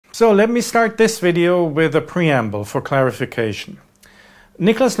So let me start this video with a preamble for clarification.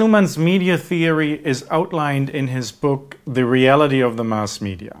 Niklas Luhmann's media theory is outlined in his book, The Reality of the Mass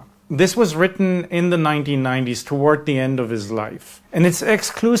Media. This was written in the 1990s toward the end of his life. And it's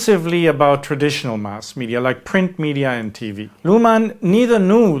exclusively about traditional mass media like print media and TV. Luhmann neither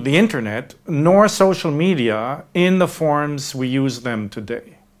knew the internet nor social media in the forms we use them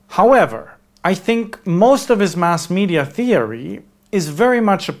today. However, I think most of his mass media theory is very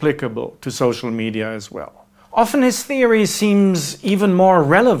much applicable to social media as well. Often his theory seems even more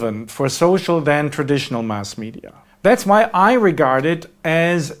relevant for social than traditional mass media. That's why I regard it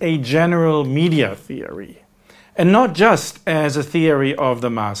as a general media theory, and not just as a theory of the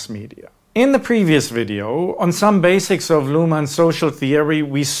mass media. In the previous video, on some basics of Luhmann's social theory,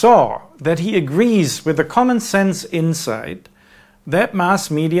 we saw that he agrees with the common sense insight that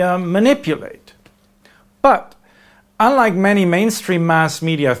mass media manipulate. But unlike many mainstream mass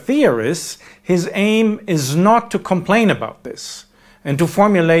media theorists, his aim is not to complain about this and to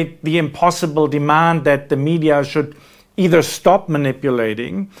formulate the impossible demand that the media should either stop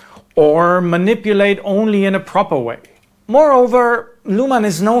manipulating or manipulate only in a proper way. Moreover, Luhmann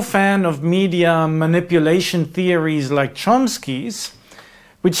is no fan of media manipulation theories like Chomsky's,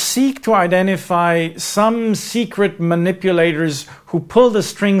 which seek to identify some secret manipulators who pull the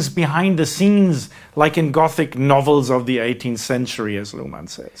strings behind the scenes, like in Gothic novels of the 18th century, as Luhmann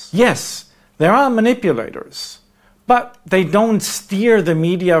says. Yes, there are manipulators, but they don't steer the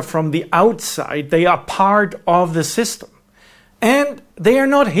media from the outside. They are part of the system. And they are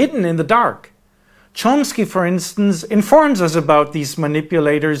not hidden in the dark. Chomsky, for instance, informs us about these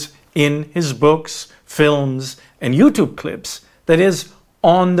manipulators in his books, films, and YouTube clips, that is,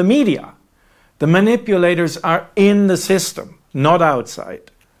 on the media. The manipulators are in the system, not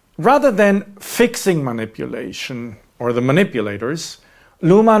outside. Rather than fixing manipulation or the manipulators,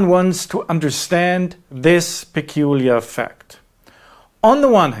 Luhmann wants to understand this peculiar fact. On the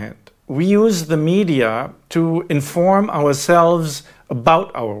one hand, we use the media to inform ourselves about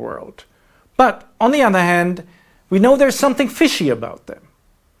our world. But on the other hand, we know there's something fishy about them.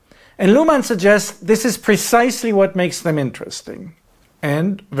 And Luhmann suggests this is precisely what makes them interesting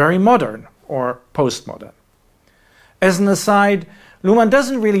and very modern or postmodern. As an aside, Luhmann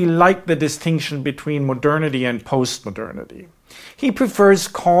doesn't really like the distinction between modernity and postmodernity. He prefers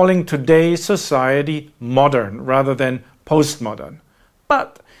calling today's society modern rather than postmodern.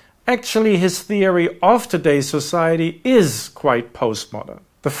 But actually his theory of today's society is quite postmodern.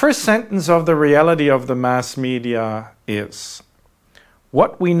 The first sentence of The Reality of the Mass Media is: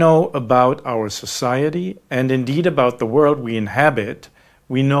 what we know about our society, and indeed about the world we inhabit,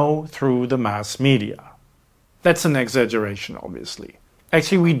 we know through the mass media. That's an exaggeration, obviously.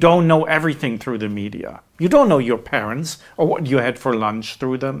 Actually, we don't know everything through the media. You don't know your parents or what you had for lunch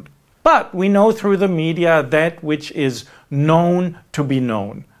through them. But we know through the media that which is known to be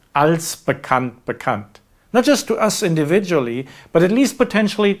known. Als bekannt bekannt. Not just to us individually, but at least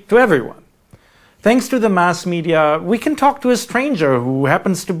potentially to everyone. Thanks to the mass media, we can talk to a stranger who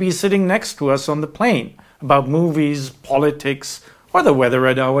happens to be sitting next to us on the plane about movies, politics, or the weather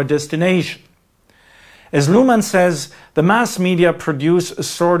at our destination. As Luhmann says, the mass media produce a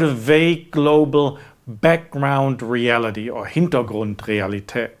sort of vague global background reality or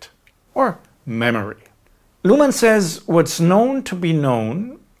Hintergrundrealität, or memory. Luhmann says what's known to be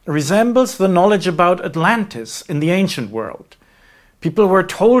known resembles the knowledge about Atlantis in the ancient world. People were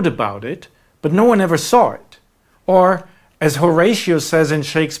told about it, but no one ever saw it. Or, as Horatio says in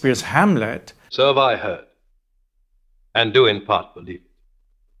Shakespeare's Hamlet, "So have I heard, and do in part believe."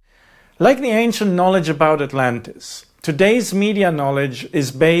 Like the ancient knowledge about Atlantis, today's media knowledge is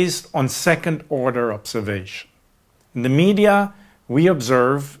based on second-order observation. In the media, we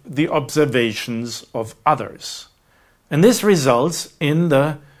observe the observations of others. And this results in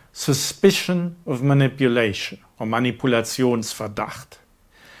the suspicion of manipulation, or Manipulationsverdacht.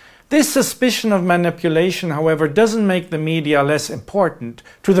 This suspicion of manipulation, however, doesn't make the media less important.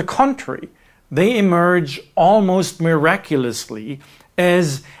 To the contrary, they emerge almost miraculously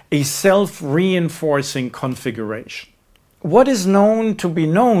as a self-reinforcing configuration. What is known to be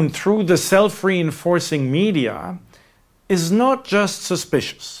known through the self-reinforcing media is not just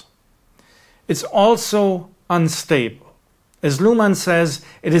suspicious. It's also unstable. As Luhmann says,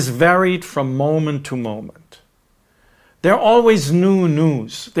 it is varied from moment to moment. There are always new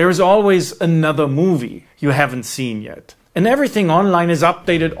news. There is always another movie you haven't seen yet. And everything online is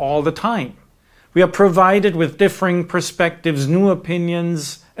updated all the time. We are provided with differing perspectives, new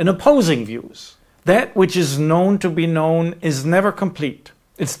opinions, and opposing views. That which is known to be known is never complete.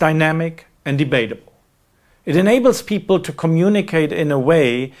 It's dynamic and debatable. It enables people to communicate in a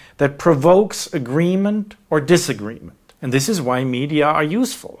way that provokes agreement or disagreement. And this is why media are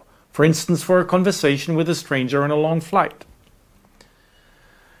useful. For instance, for a conversation with a stranger on a long flight.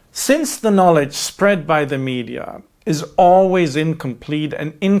 Since the knowledge spread by the media is always incomplete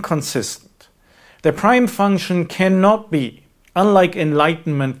and inconsistent, their prime function cannot be, unlike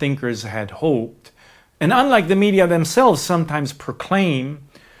Enlightenment thinkers had hoped, and unlike the media themselves sometimes proclaim,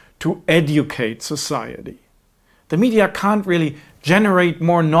 to educate society. The media can't really generate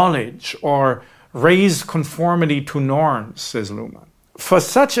more knowledge or raise conformity to norms, says Luhmann. For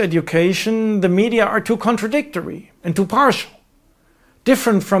such education, the media are too contradictory and too partial.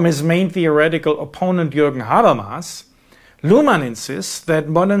 Different from his main theoretical opponent Jürgen Habermas, Luhmann insists that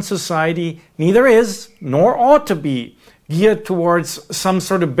modern society neither is nor ought to be geared towards some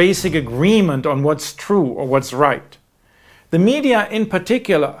sort of basic agreement on what's true or what's right. The media in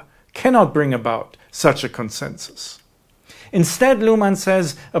particular cannot bring about such a consensus. Instead, Luhmann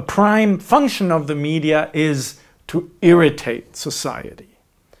says a prime function of the media is to irritate society.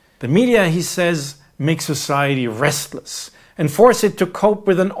 The media, he says, make society restless and force it to cope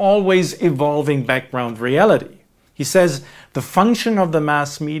with an always evolving background reality. He says the function of the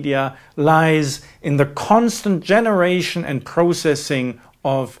mass media lies in the constant generation and processing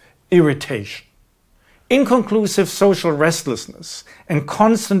of irritation. Inconclusive social restlessness and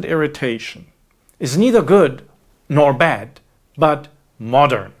constant irritation is neither good nor bad, but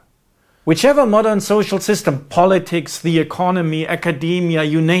modern. Whichever modern social system, politics, the economy, academia,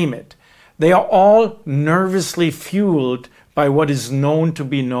 you name it, they are all nervously fueled by what is known to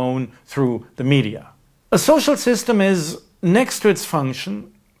be known through the media. A social system is, next to its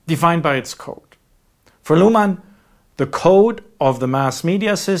function, defined by its code. For Luhmann, the code of the mass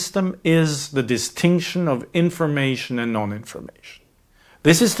media system is the distinction of information and non-information.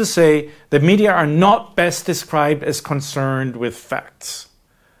 This is to say that media are not best described as concerned with facts.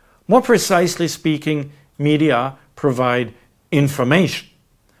 More precisely speaking, media provide information.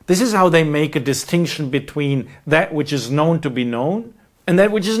 This is how they make a distinction between that which is known to be known and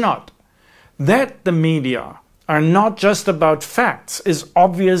that which is not. That the media are not just about facts is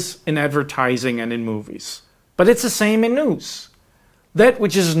obvious in advertising and in movies. But it's the same in news. That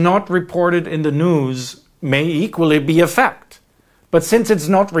which is not reported in the news may equally be a fact. But since it's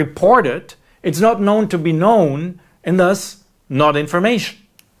not reported, it's not known to be known, and thus not information.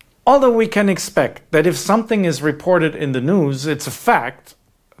 Although we can expect that if something is reported in the news, it's a fact,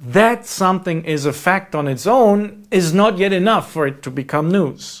 that something is a fact on its own is not yet enough for it to become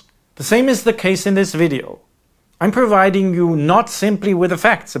news. The same is the case in this video. I'm providing you not simply with the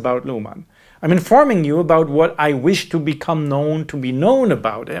facts about Luhmann. I'm informing you about what I wish to become known to be known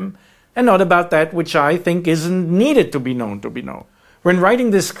about him, and not about that which I think isn't needed to be known to be known. When writing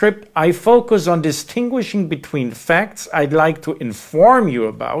this script, I focus on distinguishing between facts I'd like to inform you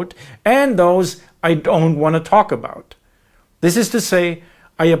about and those I don't want to talk about. This is to say,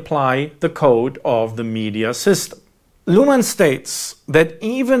 I apply the code of the media system. Luhmann states that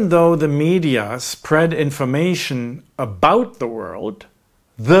even though the media spread information about the world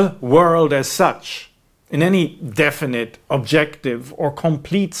as such, in any definite, objective, or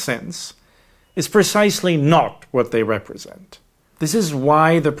complete sense, is precisely not what they represent. This is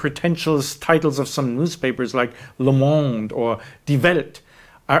why the pretentious titles of some newspapers like Le Monde or Die Welt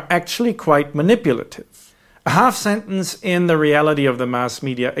are actually quite manipulative. A half sentence in The Reality of the Mass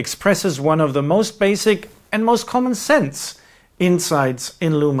Media expresses one of the most basic and most common sense insights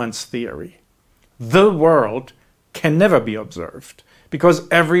in Luhmann's theory. The world can never be observed, because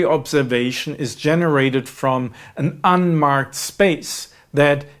every observation is generated from an unmarked space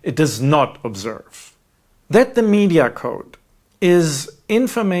that it does not observe. That the media code is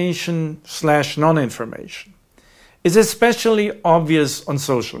information/non-information is especially obvious on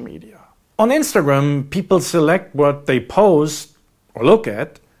social media. On Instagram, people select what they post or look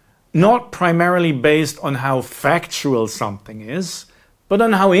at, not primarily based on how factual something is, but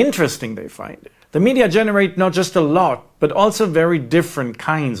on how interesting they find it. The media generate not just a lot, but also very different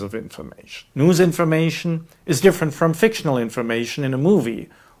kinds of information. News information is different from fictional information in a movie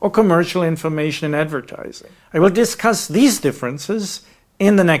or commercial information in advertising. I will discuss these differences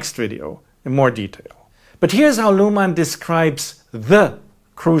in the next video in more detail. But here's how Luhmann describes the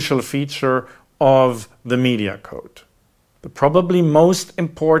crucial feature of the media code. The probably most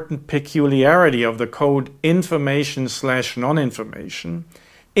important peculiarity of the code information/non-information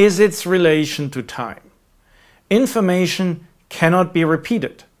is its relation to time. Information cannot be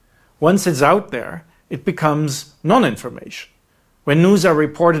repeated. Once it's out there, it becomes non-information. When news are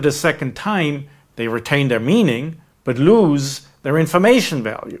reported a second time, they retain their meaning, but lose their information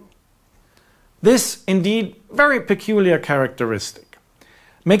value. This, indeed, very peculiar characteristic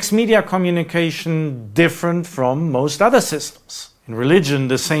makes media communication different from most other systems. In religion,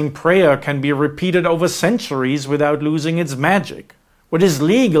 the same prayer can be repeated over centuries without losing its magic. What is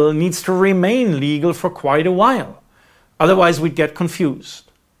legal needs to remain legal for quite a while. Otherwise, we'd get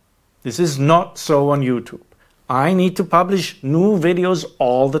confused. This is not so on YouTube. I need to publish new videos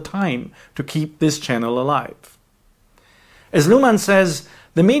all the time to keep this channel alive. As Luhmann says,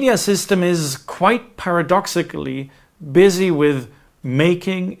 the media system is quite paradoxically busy with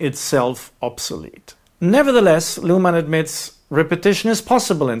making itself obsolete. Nevertheless, Luhmann admits repetition is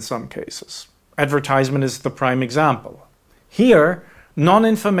possible in some cases. Advertisement is the prime example. Here,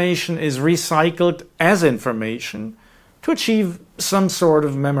 non-information is recycled as information to achieve some sort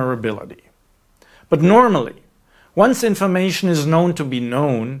of memorability. But normally, once information is known to be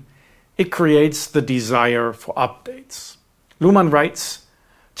known, it creates the desire for updates. Luhmann writes,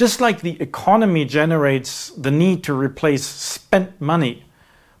 just like the economy generates the need to replace spent money,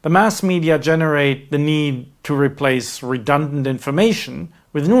 the mass media generate the need to replace redundant information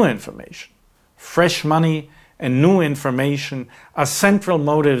with new information. Fresh money and new information are central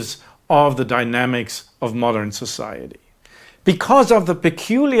motives of the dynamics of modern society. Because of the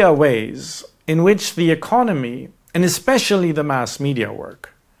peculiar ways in which the economy, and especially the mass media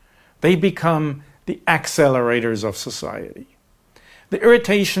work, they become the accelerators of society. The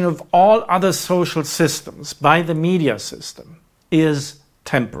irritation of all other social systems by the media system is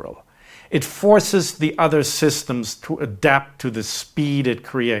temporal. It forces the other systems to adapt to the speed it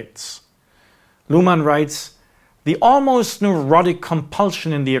creates. Luhmann writes, the almost neurotic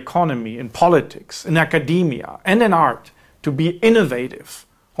compulsion in the economy, in politics, in academia, and in art to be innovative,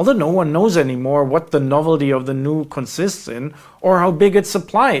 although no one knows anymore what the novelty of the new consists in or how big its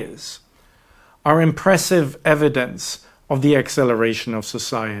supply is, are impressive evidence of the acceleration of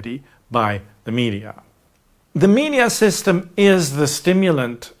society by the media. The media system is the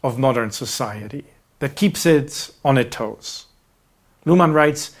stimulant of modern society that keeps it on its toes. Luhmann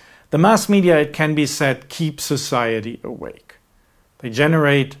writes, the mass media, it can be said, keep society awake. They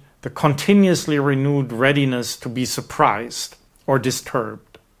generate the continuously renewed readiness to be surprised or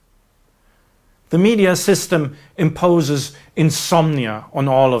disturbed. The media system imposes insomnia on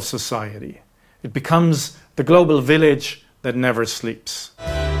all of society. It becomes the global village that never sleeps.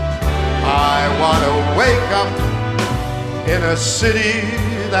 I want to wake up in a city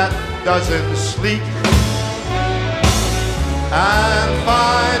that doesn't sleep and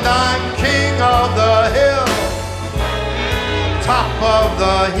find I'm king of the hill, top of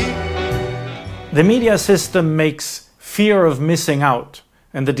the heap. The media system makes fear of missing out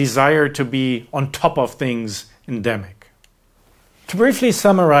and the desire to be on top of things endemic. To briefly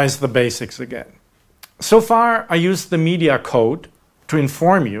summarize the basics again. So far, I used the media code to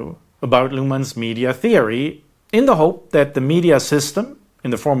inform you about Luhmann's media theory in the hope that the media system,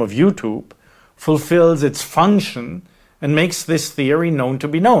 in the form of YouTube, fulfills its function and makes this theory known to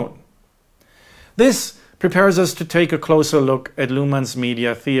be known. This prepares us to take a closer look at Luhmann's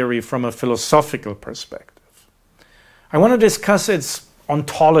media theory from a philosophical perspective. I want to discuss its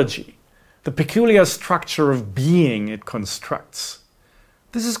ontology, the peculiar structure of being it constructs.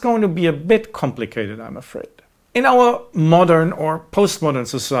 This is going to be a bit complicated, I'm afraid. In our modern or postmodern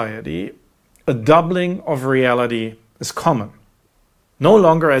society, a doubling of reality is common. No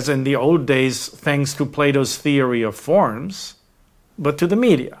longer as in the old days thanks to Plato's theory of forms, but to the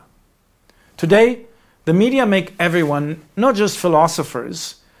media. Today, the media make everyone, not just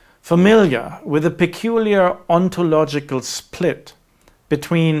philosophers, familiar with a peculiar ontological split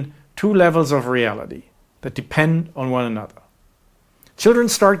between two levels of reality that depend on one another. Children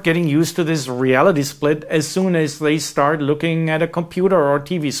start getting used to this reality split as soon as they start looking at a computer or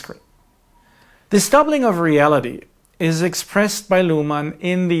TV screen. This doubling of reality is expressed by Luhmann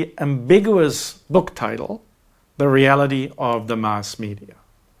in the ambiguous book title, The Reality of the Mass Media.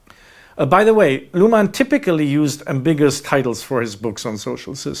 By the way, Luhmann typically used ambiguous titles for his books on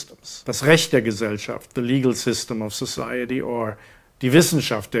social systems. Das Recht der Gesellschaft, the legal system of society, or Die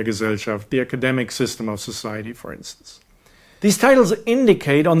Wissenschaft der Gesellschaft, the academic system of society, for instance. These titles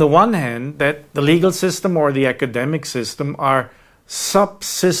indicate, on the one hand, that the legal system or the academic system are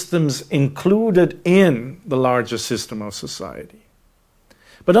subsystems included in the larger system of society.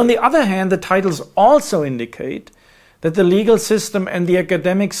 But on the other hand, the titles also indicate that the legal system and the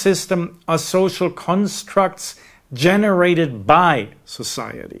academic system are social constructs generated by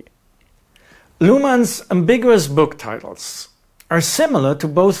society. Luhmann's ambiguous book titles are similar to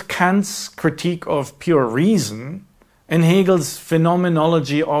both Kant's critique of pure reason and Hegel's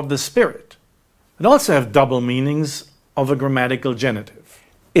phenomenology of the spirit. It also have double meanings of a grammatical genitive.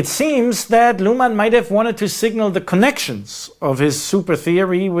 It seems that Luhmann might have wanted to signal the connections of his super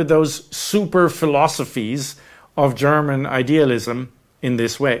theory with those super philosophies of German idealism in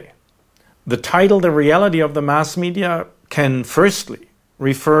this way. The title, The Reality of the Mass Media, can firstly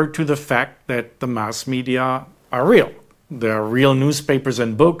refer to the fact that the mass media are real. There are real newspapers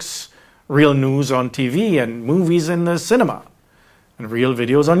and books, real news on TV and movies in the cinema, and real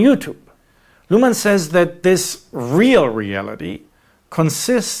videos on YouTube. Luhmann says that this real reality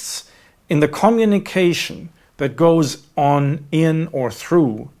consists in the communication that goes on in or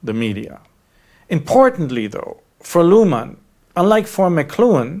through the media. Importantly, though, for Luhmann, unlike for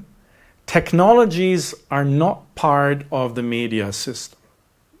McLuhan, technologies are not part of the media system.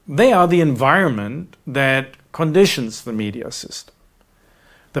 They are the environment that conditions the media system.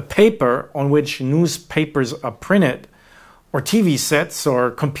 The paper on which newspapers are printed, or TV sets,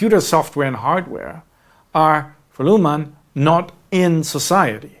 or computer software and hardware are, for Luhmann, not in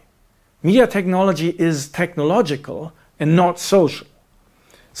society. Media technology is technological and not social,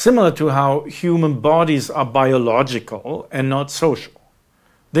 similar to how human bodies are biological and not social.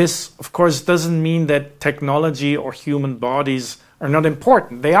 This, of course, doesn't mean that technology or human bodies are not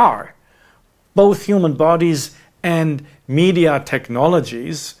important. They are. Both human bodies and media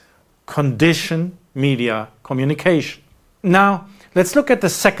technologies condition media communication. Now, let's look at the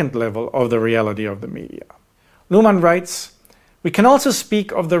second level of the reality of the media. Luhmann writes, we can also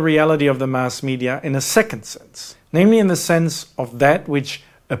speak of the reality of the mass media in a second sense, namely in the sense of that which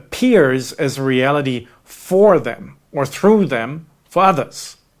appears as reality for them or through them for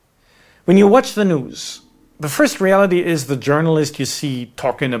others. When you watch the news, the first reality is the journalist you see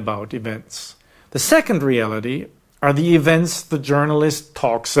talking about events. The second reality are the events the journalist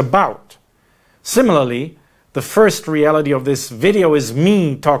talks about. Similarly, the first reality of this video is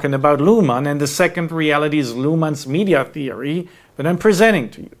me talking about Luhmann, and the second reality is Luhmann's media theory that I'm presenting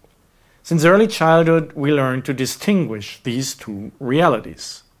to you. Since early childhood, we learn to distinguish these two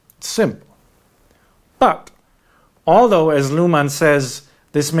realities. It's simple. But, although, as Luhmann says,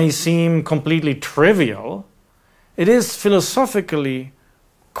 this may seem completely trivial, it is philosophically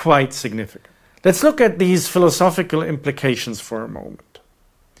quite significant. Let's look at these philosophical implications for a moment,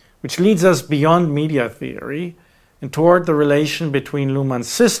 which leads us beyond media theory and toward the relation between Luhmann's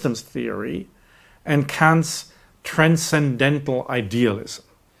systems theory and Kant's transcendental idealism.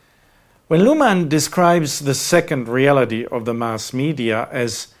 When Luhmann describes the second reality of the mass media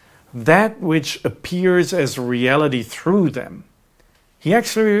as that which appears as reality through them, he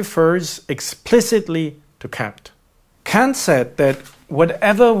actually refers explicitly to Kant. Kant said that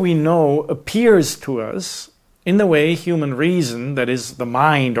whatever we know appears to us in the way human reason, that is, the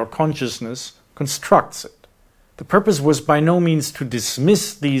mind or consciousness, constructs it. The purpose was by no means to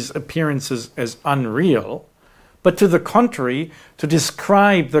dismiss these appearances as unreal, but to the contrary, to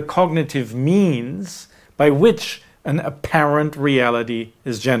describe the cognitive means by which an apparent reality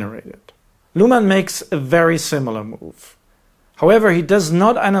is generated. Luhmann makes a very similar move. However, he does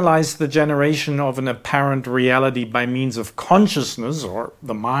not analyze the generation of an apparent reality by means of consciousness or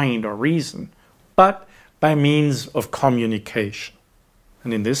the mind or reason, but by means of communication,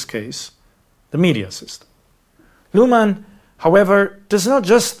 and in this case, the media system. Luhmann, however, does not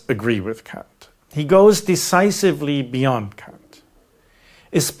just agree with Kant. He goes decisively beyond Kant.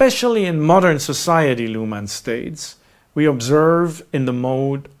 Especially in modern society, Luhmann states, we observe in the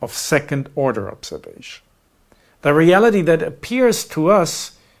mode of second-order observation. The reality that appears to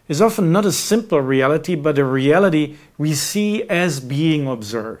us is often not a simple reality, but a reality we see as being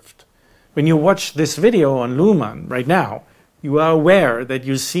observed. When you watch this video on Luhmann right now, you are aware that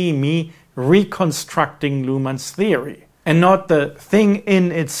you see me reconstructing Luhmann's theory, and not the thing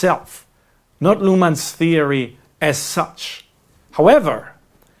in itself, not Luhmann's theory as such. However,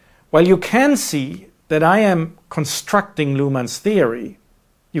 while you can see that I am constructing Luhmann's theory,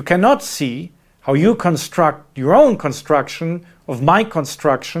 you cannot see how you construct your own construction of my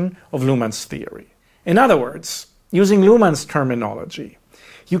construction of Luhmann's theory. In other words, using Luhmann's terminology,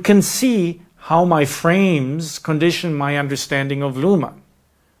 you can see how my frames condition my understanding of Luhmann.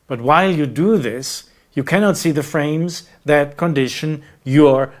 But while you do this, you cannot see the frames that condition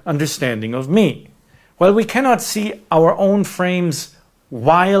your understanding of me. While we cannot see our own frames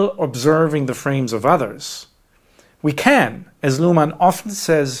while observing the frames of others, we can, as Luhmann often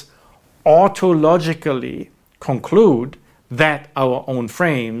says, autologically conclude that our own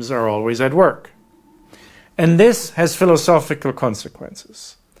frames are always at work. And this has philosophical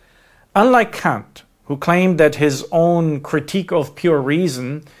consequences. Unlike Kant, who claimed that his own critique of pure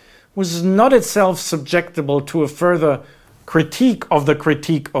reason was not itself subjectable to a further critique of the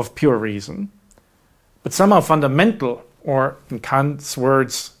critique of pure reason, but somehow fundamental or in Kant's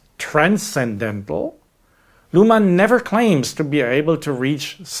words, transcendental, Luhmann never claims to be able to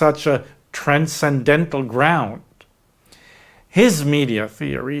reach such a transcendental ground. His media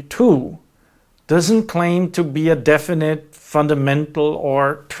theory, too, doesn't claim to be a definite, fundamental,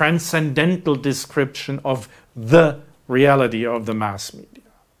 or transcendental description of the reality of the mass media.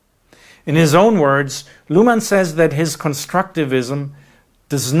 In his own words, Luhmann says that his constructivism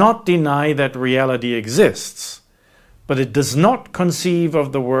does not deny that reality exists, but it does not conceive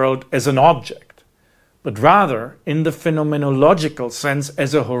of the world as an object, but rather in the phenomenological sense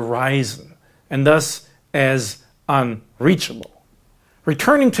as a horizon, and thus as unreachable.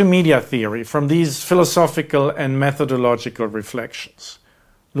 Returning to media theory from these philosophical and methodological reflections,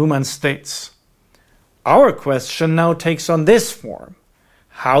 Luhmann states, "Our question now takes on this form.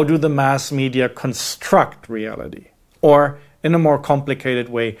 How do the mass media construct reality? Or, in a more complicated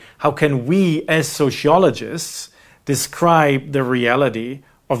way, how can we as sociologists describe the reality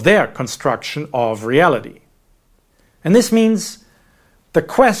of their construction of reality?" And this means the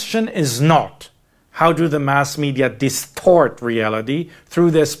question is not how do the mass media distort reality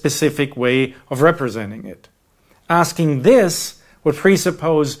through their specific way of representing it. Asking this would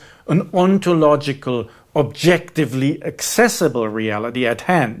presuppose an ontological, objectively accessible reality at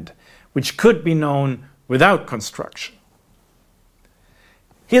hand, which could be known without construction.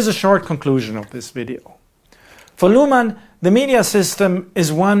 Here's a short conclusion of this video. For Luhmann, the media system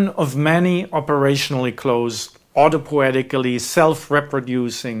is one of many operationally closed, autopoetically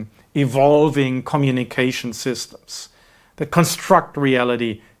self-reproducing, evolving communication systems that construct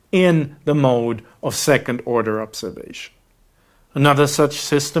reality in the mode of second-order observation. Another such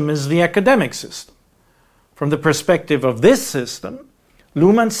system is the academic system. From the perspective of this system,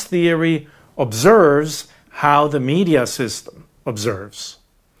 Luhmann's theory observes how the media system observes.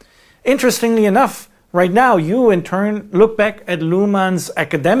 Interestingly enough, right now you in turn look back at Luhmann's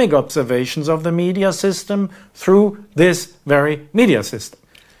academic observations of the media system through this very media system.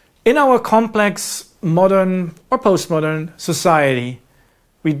 In our complex modern or postmodern society,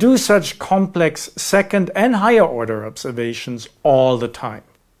 we do such complex second and higher order observations all the time.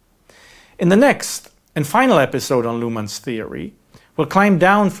 In the next and final episode on Luhmann's theory, we'll climb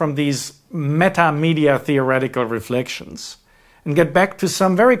down from these meta-media theoretical reflections and get back to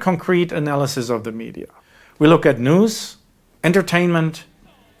some very concrete analysis of the media. We look at news, entertainment,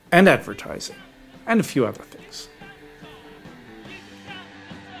 and advertising, and a few other things.